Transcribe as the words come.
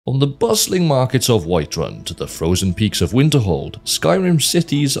From the bustling markets of Whiterun to the frozen peaks of Winterhold, Skyrim's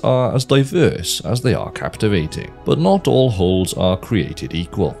cities are as diverse as they are captivating. But not all holds are created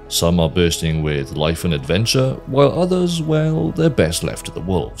equal. Some are bursting with life and adventure, while others, well, they're best left to the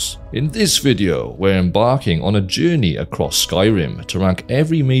wolves. In this video, we're embarking on a journey across Skyrim to rank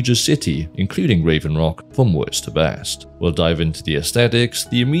every major city, including Ravenrock, from worst to best. We'll dive into the aesthetics,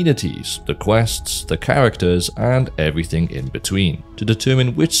 the amenities, the quests, the characters, and everything in between, to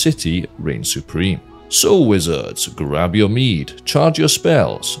determine which city reigns supreme. So wizards, grab your mead, charge your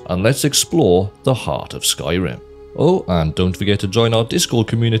spells, and let's explore the heart of Skyrim. Oh, and don't forget to join our Discord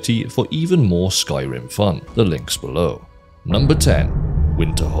community for even more Skyrim fun, the link's below. Number 10.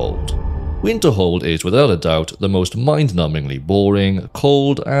 Winterhold. Winterhold is without a doubt the most mind-numbingly boring,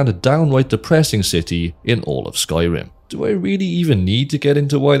 cold, and downright depressing city in all of Skyrim. Do I really even need to get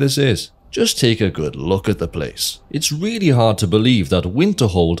into why this is? Just take a good look at the place. It's really hard to believe that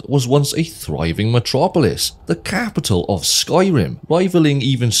Winterhold was once a thriving metropolis, the capital of Skyrim, rivaling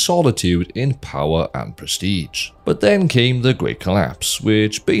even Solitude in power and prestige. But then came the Great Collapse,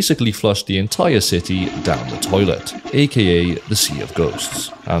 which basically flushed the entire city down the toilet, aka the Sea of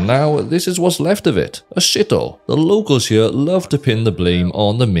Ghosts. And now this is what's left of it, a shithole. The locals here love to pin the blame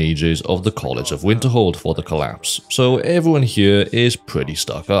on the mages of the College of Winterhold for the collapse, so everyone here is pretty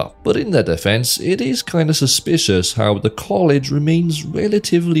stuck up. But in their defense, it is kinda suspicious how the college remains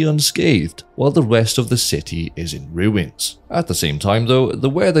relatively unscathed, while the rest of the city is in ruins. At the same time though, the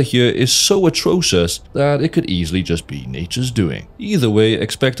weather here is so atrocious that it could easily just be nature's doing. Either way,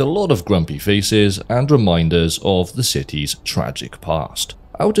 expect a lot of grumpy faces and reminders of the city's tragic past.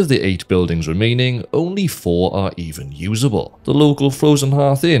 Out of the 8 buildings remaining, only 4 are even usable. The local Frozen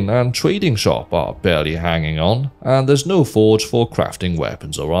Hearth Inn and trading shop are barely hanging on, and there's no forge for crafting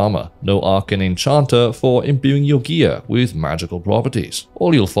weapons or armor, no arcane enchanter for imbuing your gear with magical properties.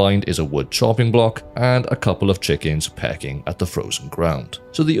 All you'll find is a wood chopping block and a couple of chickens pecking at the frozen ground.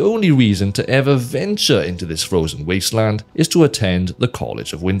 So the only reason to ever venture into this frozen wasteland is to attend the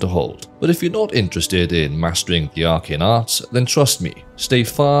College of Winterhold. But if you're not interested in mastering the arcane arts, then trust me, stay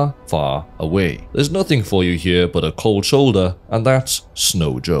far, far away. There's nothing for you here but a cold shoulder, and that's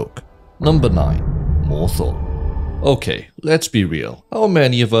no joke. Number 9. Morthal. Okay, let's be real. How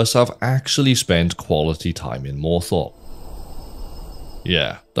many of us have actually spent quality time in Morthal?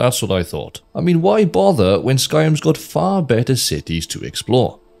 Yeah, that's what I thought. I mean, why bother when Skyrim's got far better cities to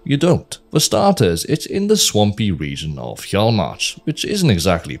explore? You don't. For starters, it's in the swampy region of Hjalmarch, which isn't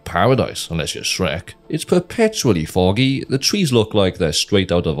exactly paradise unless you're Shrek. It's perpetually foggy, the trees look like they're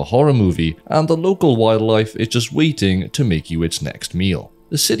straight out of a horror movie, and the local wildlife is just waiting to make you its next meal.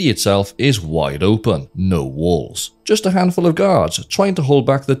 The city itself is wide open, no walls. Just a handful of guards trying to hold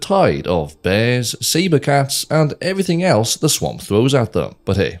back the tide of bears, saber cats, and everything else the swamp throws at them.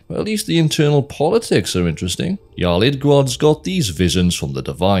 But hey, at least the internal politics are interesting. Jarl Idgrod's got these visions from the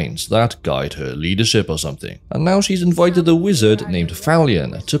divines that guide her leadership or something, and now she's invited a wizard named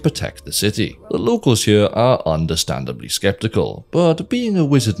Fallion to protect the city. The locals here are understandably skeptical, but being a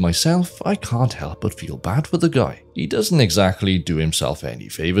wizard myself, I can't help but feel bad for the guy. He doesn't exactly do himself any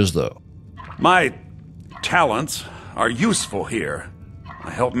favors though. My talents are useful here.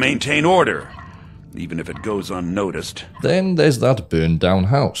 I help maintain order, even if it goes unnoticed. Then there's that burned down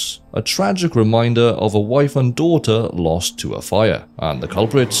house, a tragic reminder of a wife and daughter lost to a fire, and the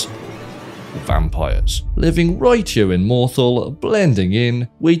culprits? Vampires, living right here in Morthal, blending in,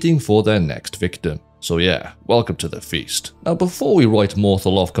 waiting for their next victim. So yeah, welcome to the feast. Now before we write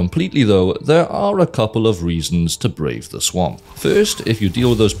Morthal off completely though, there are a couple of reasons to brave the swamp. First, if you deal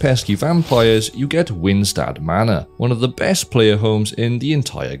with those pesky vampires, you get Windstad Manor, one of the best player homes in the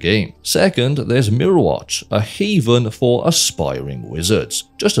entire game. Second, there's Mirrorwatch, a haven for aspiring wizards,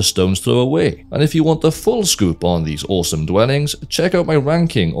 just a stone's throw away. And if you want the full scoop on these awesome dwellings, check out my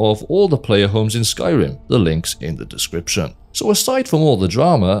ranking of all the player homes in Skyrim, the link's in the description. So aside from all the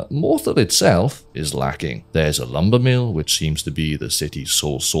drama, Morthal itself is lacking. There's a lumber mill, which seems to be the city's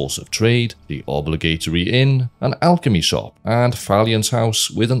sole source of trade, the obligatory inn, an alchemy shop, and Fallion's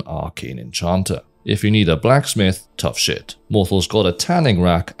house with an arcane enchanter. If you need a blacksmith, tough shit. Morthal's got a tanning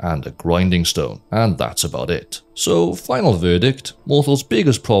rack and a grinding stone, and that's about it. So final verdict, Morthal's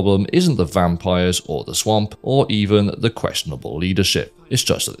biggest problem isn't the vampires or the swamp, or even the questionable leadership. It's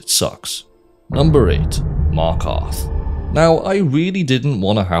just that it sucks. Number 8. Markarth. Now, I really didn't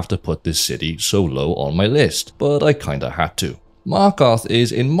want to have to put this city so low on my list, but I kinda had to. Markarth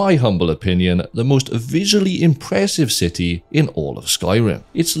is, in my humble opinion, the most visually impressive city in all of Skyrim.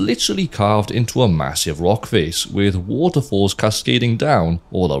 It's literally carved into a massive rock face with waterfalls cascading down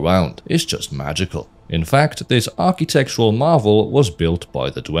all around. It's just magical. In fact, this architectural marvel was built by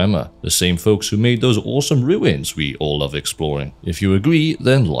the Dwemer, the same folks who made those awesome ruins we all love exploring. If you agree,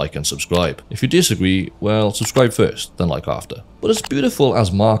 then like and subscribe. If you disagree, well, subscribe first, then like after. But as beautiful as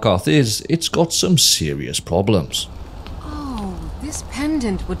Markarth is, it's got some serious problems. Oh, this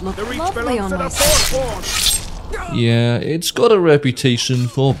pendant would look lovely on my skin. Yeah, it's got a reputation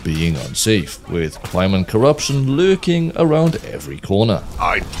for being unsafe, with crime and corruption lurking around every corner.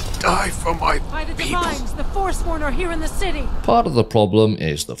 I'd die for my By the people. Divines, the Forsworn are here in the city. Part of the problem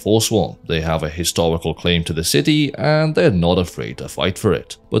is the Forsworn. They have a historical claim to the city, and they're not afraid to fight for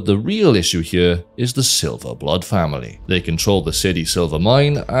it. But the real issue here is the Silver Blood family. They control the city silver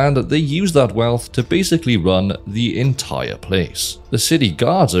mine, and they use that wealth to basically run the entire place. The city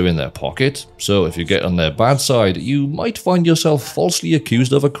guards are in their pocket, so if you get on their bad side, you might find yourself falsely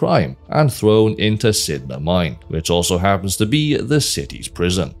accused of a crime and thrown into Sidna Mine, which also happens to be the city's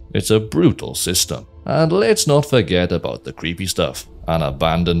prison. It's a brutal system. And let's not forget about the creepy stuff. An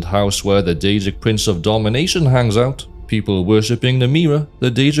abandoned house where the Daedric Prince of Domination hangs out. People worshipping Namira,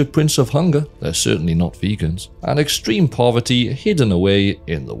 the Daedric Prince of Hunger, they're certainly not vegans, and extreme poverty hidden away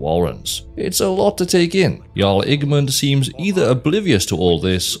in the Warrens. It's a lot to take in. Jarl Igmund seems either oblivious to all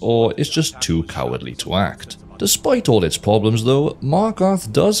this or is just too cowardly to act. Despite all its problems though,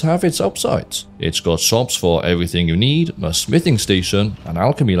 Markarth does have its upsides. It's got shops for everything you need, a smithing station, an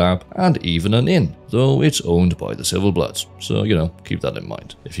alchemy lab, and even an inn, though it's owned by the Silverbloods, so keep that in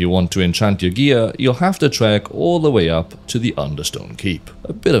mind. If you want to enchant your gear, you'll have to trek all the way up to the Understone Keep.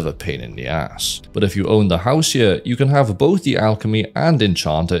 A bit of a pain in the ass. But if you own the house here, you can have both the alchemy and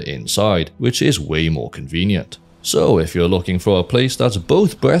enchanter inside, which is way more convenient. So if you're looking for a place that's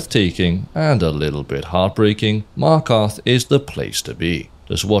both breathtaking and a little bit heartbreaking, Markarth is the place to be.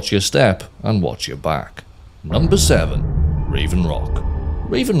 Just watch your step and watch your back. Number 7. Raven Rock.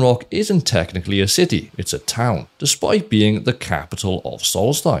 Raven Rock isn't technically a city, it's a town, despite being the capital of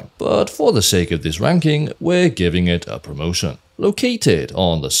Solstheim. But for the sake of this ranking, we're giving it a promotion. Located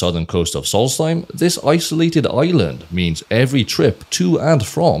on the southern coast of Solstheim, this isolated island means every trip to and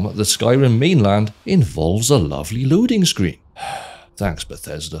from the Skyrim mainland involves a lovely loading screen. Thanks,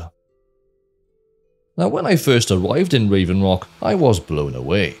 Bethesda. Now, when I first arrived in Raven Rock, I was blown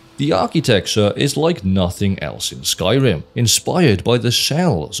away. The architecture is like nothing else in Skyrim, inspired by the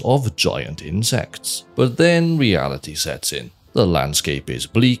shells of giant insects. But then reality sets in. The landscape is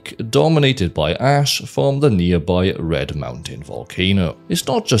bleak, dominated by ash from the nearby Red Mountain volcano. It's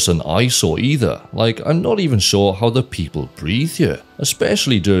not just an eyesore either, like I'm not even sure how the people breathe here,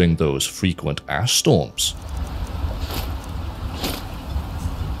 especially during those frequent ash storms.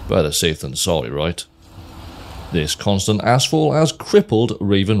 Better safe than sorry, right? This constant ashfall has crippled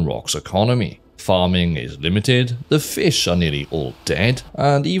Raven Rock's economy. Farming is limited, the fish are nearly all dead,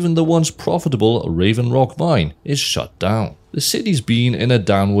 and even the once profitable Raven Rock mine is shut down. The city's been in a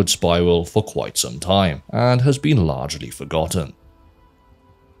downward spiral for quite some time, and has been largely forgotten.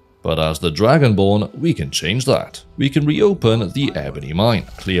 But as the Dragonborn, we can change that. We can reopen the Ebony Mine,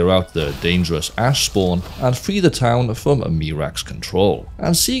 clear out the dangerous ash spawn, and free the town from Mirak's control.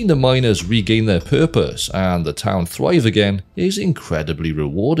 And seeing the miners regain their purpose and the town thrive again is incredibly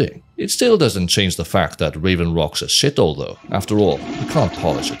rewarding. It still doesn't change the fact that Raven Rock's a shithole though. After all, you can't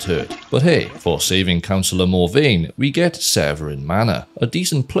polish a turd. But hey, for saving Councillor Morvain, we get Severin Manor, a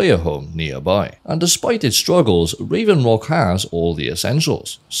decent player home nearby. And despite its struggles, Raven Rock has all the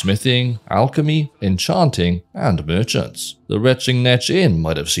essentials: smithing, alchemy, enchanting, and merchants. The Retching Netch Inn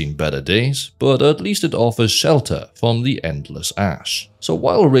might have seen better days, but at least it offers shelter from the endless ash. So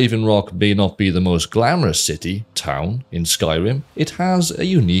while Raven Rock may not be the most glamorous town in Skyrim, it has a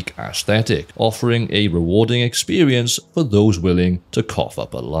unique aesthetic, offering a rewarding experience for those willing to cough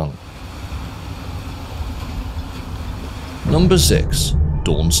up a lung. Number 6.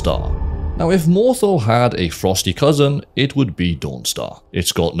 Dawnstar. Now, if Morthal had a frosty cousin, it would be Dawnstar.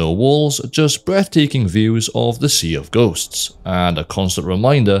 It's got no walls, just breathtaking views of the Sea of Ghosts, and a constant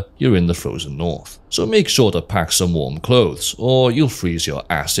reminder you're in the frozen north. So make sure to pack some warm clothes, or you'll freeze your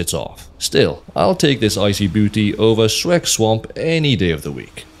assets off. Still, I'll take this icy booty over Shrek Swamp any day of the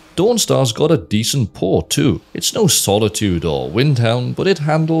week. Dawnstar's got a decent port too. It's no Solitude or Windhelm, but it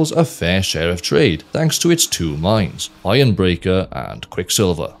handles a fair share of trade thanks to its 2 mines, Ironbreaker and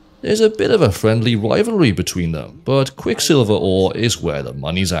Quicksilver. There's a bit of a friendly rivalry between them, but Quicksilver ore is where the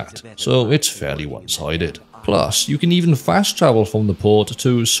money's at, so it's fairly one-sided. Plus, you can even fast travel from the port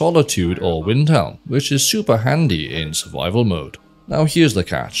to Solitude or Windhelm, which is super handy in survival mode. Now here's the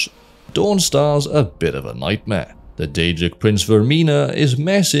catch. Dawnstar's a bit of a nightmare. The Daedric Prince Vermina is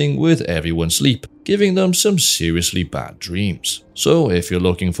messing with everyone's sleep, giving them some seriously bad dreams. So if you're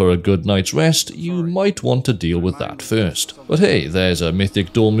looking for a good night's rest, you might want to deal with that first. But hey, there's a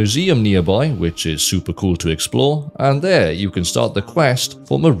Mythic Dawn museum nearby, which is super cool to explore, and there you can start the quest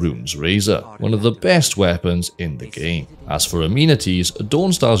for Maroon's Razor, one of the best weapons in the game. As for amenities,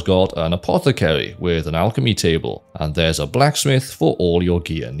 Dawnstar's got an apothecary with an alchemy table, and there's a blacksmith for all your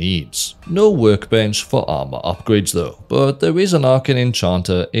gear needs. No workbench for armor upgrades though, but there is an arcane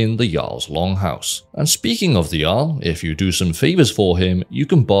enchanter in the Jarl's Longhouse. And speaking of the Jarl, if you do some favors for him, you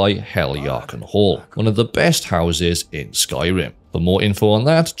can buy Heljarchen Hall, one of the best houses in Skyrim. For more info on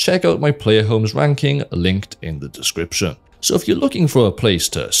that, check out my player homes ranking linked in the description. So if you're looking for a place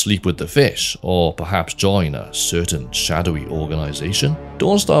to sleep with the fish, or perhaps join a certain shadowy organization,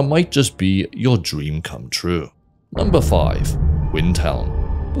 Dawnstar might just be your dream come true. Number 5.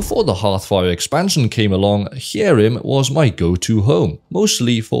 Windhelm. Before the Hearthfire expansion came along, Skyrim was my go-to home,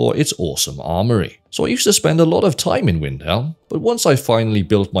 mostly for its awesome armory. So I used to spend a lot of time in Windhelm, but once I finally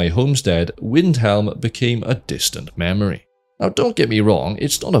built my homestead, Windhelm became a distant memory. Now don't get me wrong,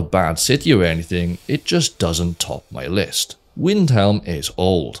 it's not a bad city or anything, it just doesn't top my list. Windhelm is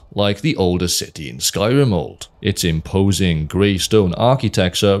old, like the oldest city in Skyrim old. Its imposing grey stone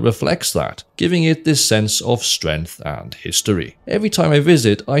architecture reflects that, giving it this sense of strength and history. Every time I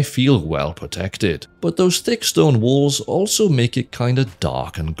visit, I feel well protected, but those thick stone walls also make it kinda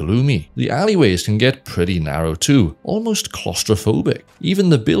dark and gloomy. The alleyways can get pretty narrow too, almost claustrophobic. Even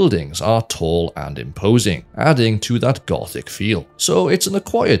the buildings are tall and imposing, adding to that gothic feel. So it's an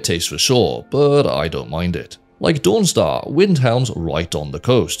acquired taste for sure, but I don't mind it. Like Dawnstar, Windhelm's right on the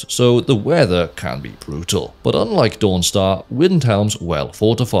coast, so the weather can be brutal. But unlike Dawnstar, Windhelm's well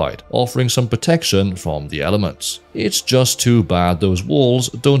fortified, offering some protection from the elements. It's just too bad those walls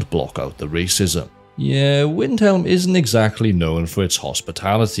don't block out the racism. Yeah, Windhelm isn't exactly known for its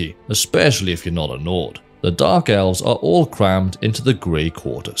hospitality, especially if you're not a Nord. The Dark Elves are all crammed into the Grey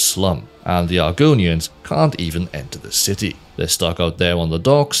Quarter slum, and the Argonians can't even enter the city. They're stuck out there on the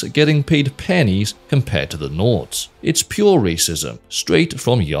docks, getting paid pennies compared to the Nords. It's pure racism, straight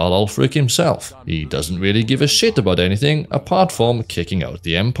from Jarl Ulfric himself. He doesn't really give a shit about anything apart from kicking out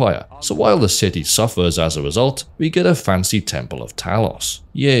the Empire. So while the city suffers as a result, we get a fancy Temple of Talos.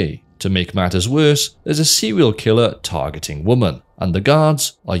 Yay. To make matters worse, there's a serial killer targeting women, and the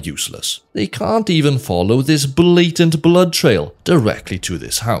guards are useless. They can't even follow this blatant blood trail directly to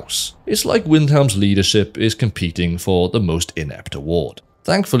this house. It's like Windhelm's leadership is competing for the most inept award.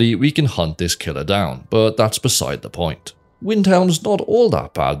 Thankfully, we can hunt this killer down, but that's beside the point. Windhelm's not all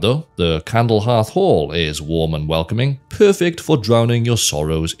that bad though. The Candlehearth Hall is warm and welcoming, perfect for drowning your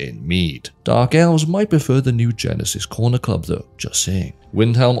sorrows in mead. Dark Elves might prefer the new Genesis Corner Club though, just saying.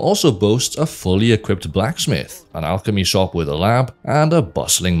 Windhelm also boasts a fully equipped blacksmith, an alchemy shop with a lab, and a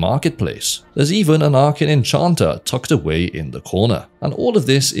bustling marketplace. There's even an arcane enchanter tucked away in the corner. And all of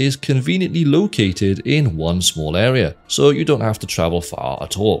this is conveniently located in one small area, so you don't have to travel far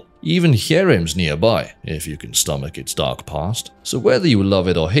at all. Even Skyrim's nearby, if you can stomach its dark past. So whether you love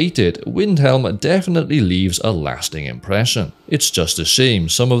it or hate it, Windhelm definitely leaves a lasting impression. It's just a shame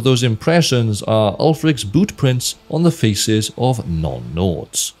some of those impressions are Ulfric's boot prints on the faces of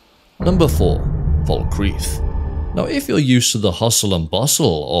non-Nords. Number 4. Falkreath. Now if you're used to the hustle and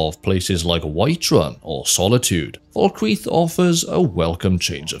bustle of places like Whiterun or Solitude, Falkreath offers a welcome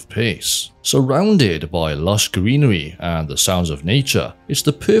change of pace. Surrounded by lush greenery and the sounds of nature, it's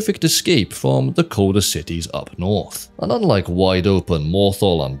the perfect escape from the colder cities up north. And unlike wide open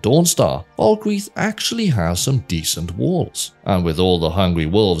Morthal and Dawnstar, Falkreath actually has some decent walls. And with all the hungry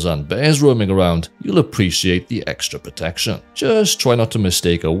wolves and bears roaming around, you'll appreciate the extra protection. Just try not to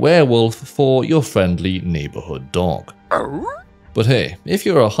mistake a werewolf for your friendly neighborhood dog. But hey, if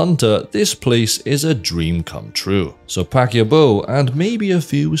you're a hunter, this place is a dream come true. So pack your bow and maybe a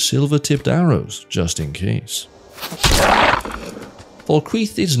few silver-tipped arrows, just in case.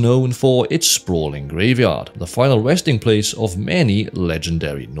 Falkreath is known for its sprawling graveyard, the final resting place of many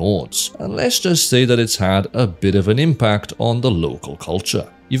legendary Nords. And let's just say that it's had a bit of an impact on the local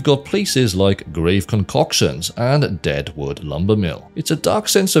culture. You've got places like Grave Concoctions and Deadwood Lumber Mill. It's a dark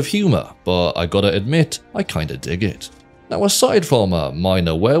sense of humor, but I gotta admit, I kinda dig it. Now aside from a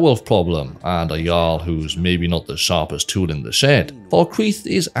minor werewolf problem and a Jarl who's maybe not the sharpest tool in the shed, Falkreath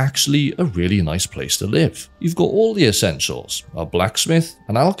is actually a really nice place to live. You've got all the essentials, a blacksmith,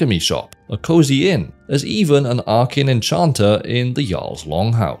 an alchemy shop, a cozy inn, there's even an arcane enchanter in the Jarl's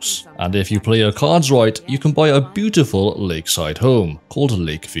Longhouse. And if you play your cards right, you can buy a beautiful lakeside home called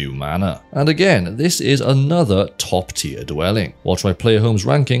Lakeview Manor. And again, this is another top tier dwelling. Watch my player homes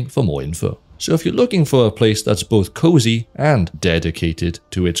ranking for more info. So if you're looking for a place that's both cozy and dedicated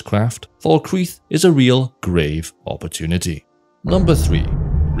to its craft, Falkreath is a real grave opportunity. Number 3.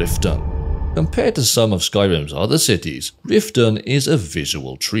 Rfiten. Compared to some of Skyrim's other cities, Rfiten is a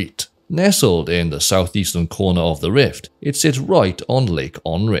visual treat. Nestled in the southeastern corner of the rift, it sits right on Lake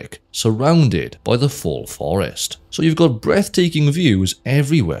Onric, surrounded by the Fall Forest. So you've got breathtaking views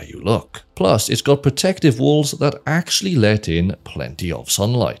everywhere you look. Plus, it's got protective walls that actually let in plenty of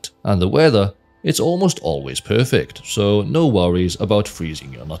sunlight. And the weather, it's almost always perfect, so no worries about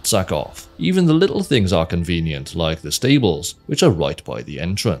freezing your nutsack off. Even the little things are convenient, like the stables, which are right by the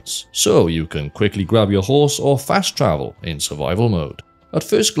entrance. So you can quickly grab your horse or fast travel in survival mode. At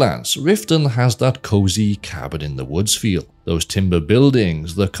first glance, Rfiten has that cozy cabin-in-the-woods feel. Those timber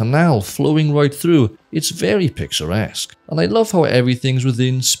buildings, the canal flowing right through, it's very picturesque. And I love how everything's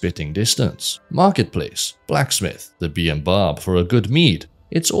within spitting distance. Marketplace, blacksmith, the bee and barb for a good mead.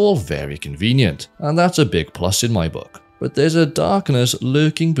 It's all very convenient, and that's a big plus in my book. But there's a darkness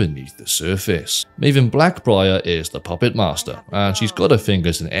lurking beneath the surface. Maven Blackbriar is the puppet master, and she's got her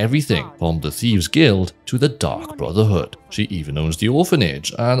fingers in everything from the Thieves Guild to the Dark Brotherhood. She even owns the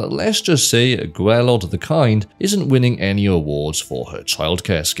orphanage, and let's just say Gwelod the Kind isn't winning any awards for her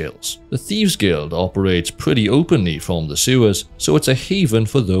childcare skills. The Thieves Guild operates pretty openly from the sewers, so it's a haven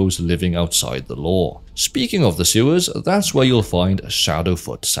for those living outside the law. Speaking of the sewers, that's where you'll find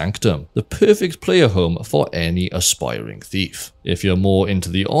Shadowfoot Sanctum, the perfect player home for any aspiring thief. If you're more into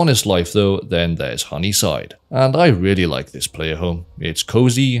the honest life though, then there's Honeyside. And I really like this player home. It's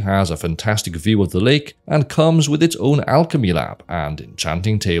cozy, has a fantastic view of the lake, and comes with its own alchemy lab and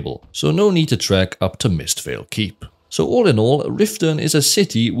enchanting table, so no need to trek up to Mistvale Keep. So all in all, Rfiten is a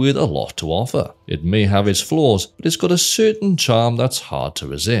city with a lot to offer. It may have its flaws, but it's got a certain charm that's hard to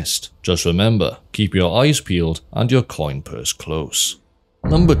resist. Just remember, keep your eyes peeled and your coin purse close.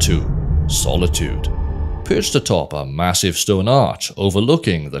 Number 2. Solitude. Perched atop a massive stone arch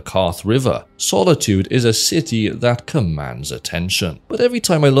overlooking the Karth River, Solitude is a city that commands attention. But every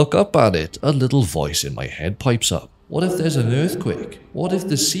time I look up at it, a little voice in my head pipes up. What if there's an earthquake? What if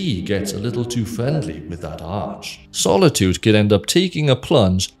the sea gets a little too friendly with that arch? Solitude could end up taking a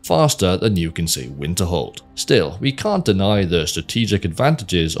plunge faster than you can say Winterhold. Still, we can't deny the strategic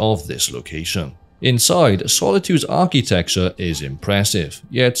advantages of this location. Inside, Solitude's architecture is impressive,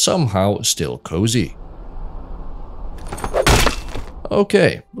 yet somehow still cozy.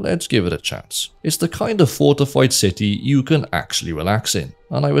 Okay, let's give it a chance. It's the kind of fortified city you can actually relax in,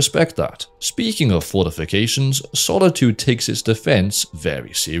 and I respect that. Speaking of fortifications, Solitude takes its defense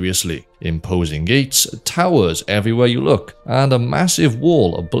very seriously. Imposing gates, towers everywhere you look, and a massive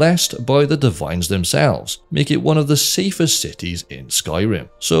wall blessed by the Divines themselves make it one of the safest cities in Skyrim.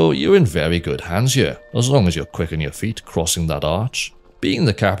 So you're in very good hands here, as long as you're quick on your feet crossing that arch. Being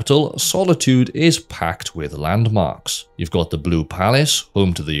the capital, Solitude is packed with landmarks. You've got the Blue Palace,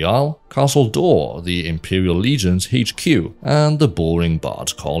 home to the Jarl, Castle Door, the Imperial Legion's HQ, and the boring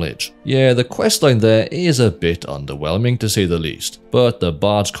Bards College. Yeah, the questline there is a bit underwhelming to say the least, but the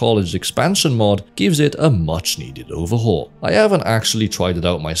Bards College expansion mod gives it a much needed overhaul. I haven't actually tried it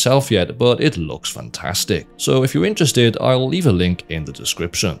out myself yet, but it looks fantastic. So if you're interested, I'll leave a link in the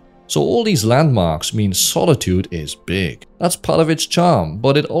description. So all these landmarks mean Solitude is big. That's part of its charm,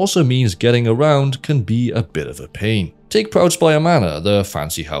 but it also means getting around can be a bit of a pain. Take Proudspire Manor, the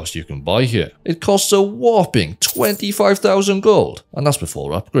fancy house you can buy here. It costs a whopping 25,000 gold, and that's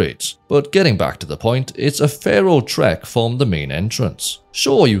before upgrades. But getting back to the point, it's a fair old trek from the main entrance.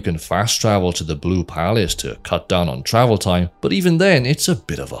 Sure, you can fast travel to the Blue Palace to cut down on travel time, but even then it's a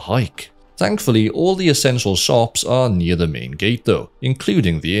bit of a hike. Thankfully, all the essential shops are near the main gate though,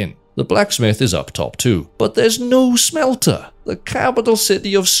 including the inn. The blacksmith is up top too, but there's no smelter. The capital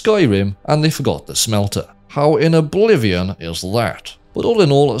city of Skyrim, and they forgot the smelter. How in oblivion is that? But all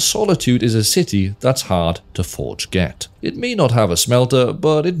in all, Solitude is a city that's hard to forge get. It may not have a smelter,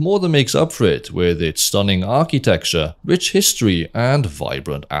 but it more than makes up for it with its stunning architecture, rich history, and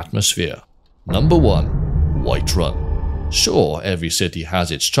vibrant atmosphere. Number 1. Whiterun. Sure, every city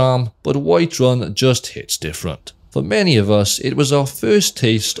has its charm, but Whiterun just hits different. For many of us, it was our first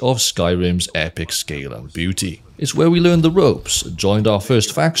taste of Skyrim's epic scale and beauty. It's where we learned the ropes, joined our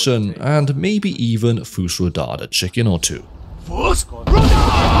first faction, and maybe even Fusrodad a chicken or two.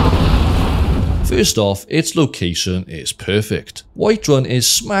 First off, its location is perfect. Whiterun is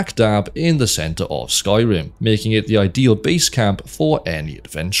smack dab in the center of Skyrim, making it the ideal base camp for any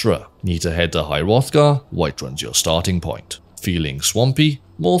adventurer. Need to head to High Hrothgar? Whiterun's your starting point. Feeling swampy?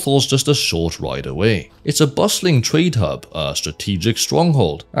 Morthal's just a short ride away. It's a bustling trade hub, a strategic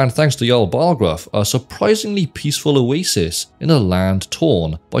stronghold, and thanks to Jarl Balgruuf, a surprisingly peaceful oasis in a land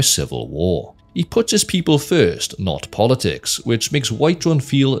torn by civil war. He puts his people first, not politics, which makes Whiterun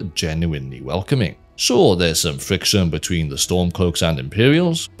feel genuinely welcoming. Sure, there's some friction between the Stormcloaks and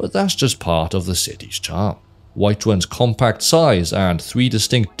Imperials, but that's just part of the city's charm. Whiterun's compact size and 3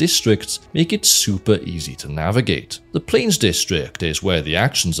 distinct districts make it super easy to navigate. The Plains district is where the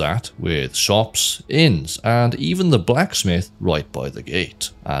action's at, with shops, inns, and even the blacksmith right by the gate.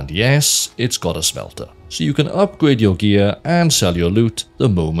 And yes, it's got a smelter, so you can upgrade your gear and sell your loot the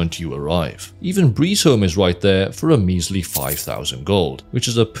moment you arrive. Even Breezeholm is right there for a measly 5,000 gold, which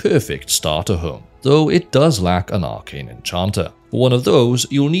is a perfect starter home, though it does lack an arcane enchanter. For one of those,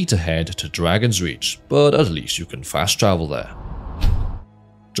 you'll need to head to Dragon's Reach, but at least you can fast travel there.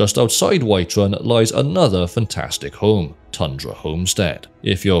 Just outside Whiterun lies another fantastic home, Tundra Homestead.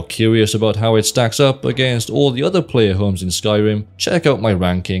 If you're curious about how it stacks up against all the other player homes in Skyrim, check out my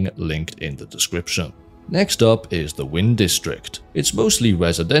ranking linked in the description. Next up is the Wind District. It's mostly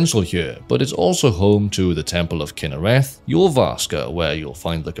residential here, but it's also home to the Temple of Kinnereth, Jorvaska, where you'll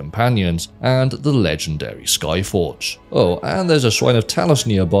find the Companions, and the legendary Skyforge. Oh, and there's a Shrine of Talos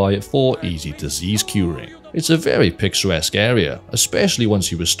nearby for easy disease curing. It's a very picturesque area, especially once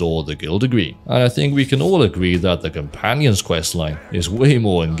you restore the Gildegreen, and I think we can all agree that the Companions questline is way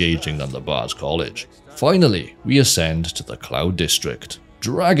more engaging than the Bards College. Finally, we ascend to the Cloud District.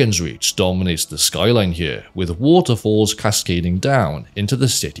 Dragon's Reach dominates the skyline here, with waterfalls cascading down into the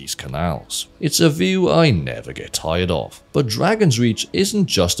city's canals. It's a view I never get tired of. But Dragon's Reach isn't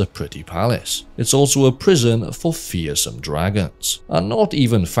just a pretty palace, it's also a prison for fearsome dragons. And not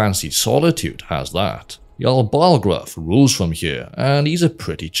even fancy Solitude has that. Jarl Balgruuf rules from here, and he's a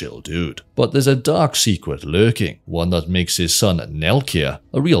pretty chill dude. But there's a dark secret lurking, one that makes his son Nelkir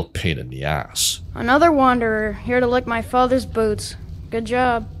a real pain in the ass. Another wanderer, here to lick my father's boots. Good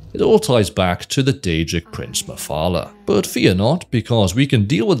job. It all ties back to the Daedric Prince Mephala. But fear not, because we can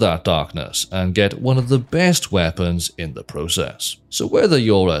deal with that darkness and get one of the best weapons in the process. So whether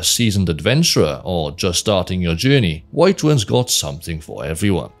you're a seasoned adventurer or just starting your journey, Whiterun's got something for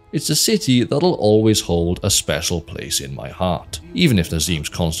everyone. It's a city that'll always hold a special place in my heart, even if Nazim's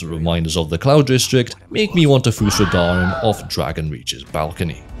constant reminders of the Cloud District make me want to Fusra Darim off Dragon Reach's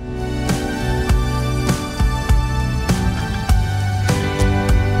balcony.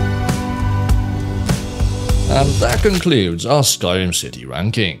 And that concludes our Skyrim City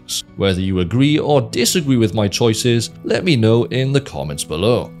rankings. Whether you agree or disagree with my choices, let me know in the comments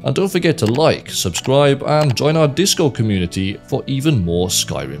below. And don't forget to like, subscribe, and join our Discord community for even more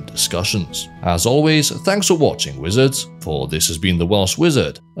Skyrim discussions. As always, thanks for watching, Wizards, for this has been the Welsh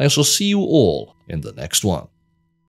Wizard. I shall see you all in the next one.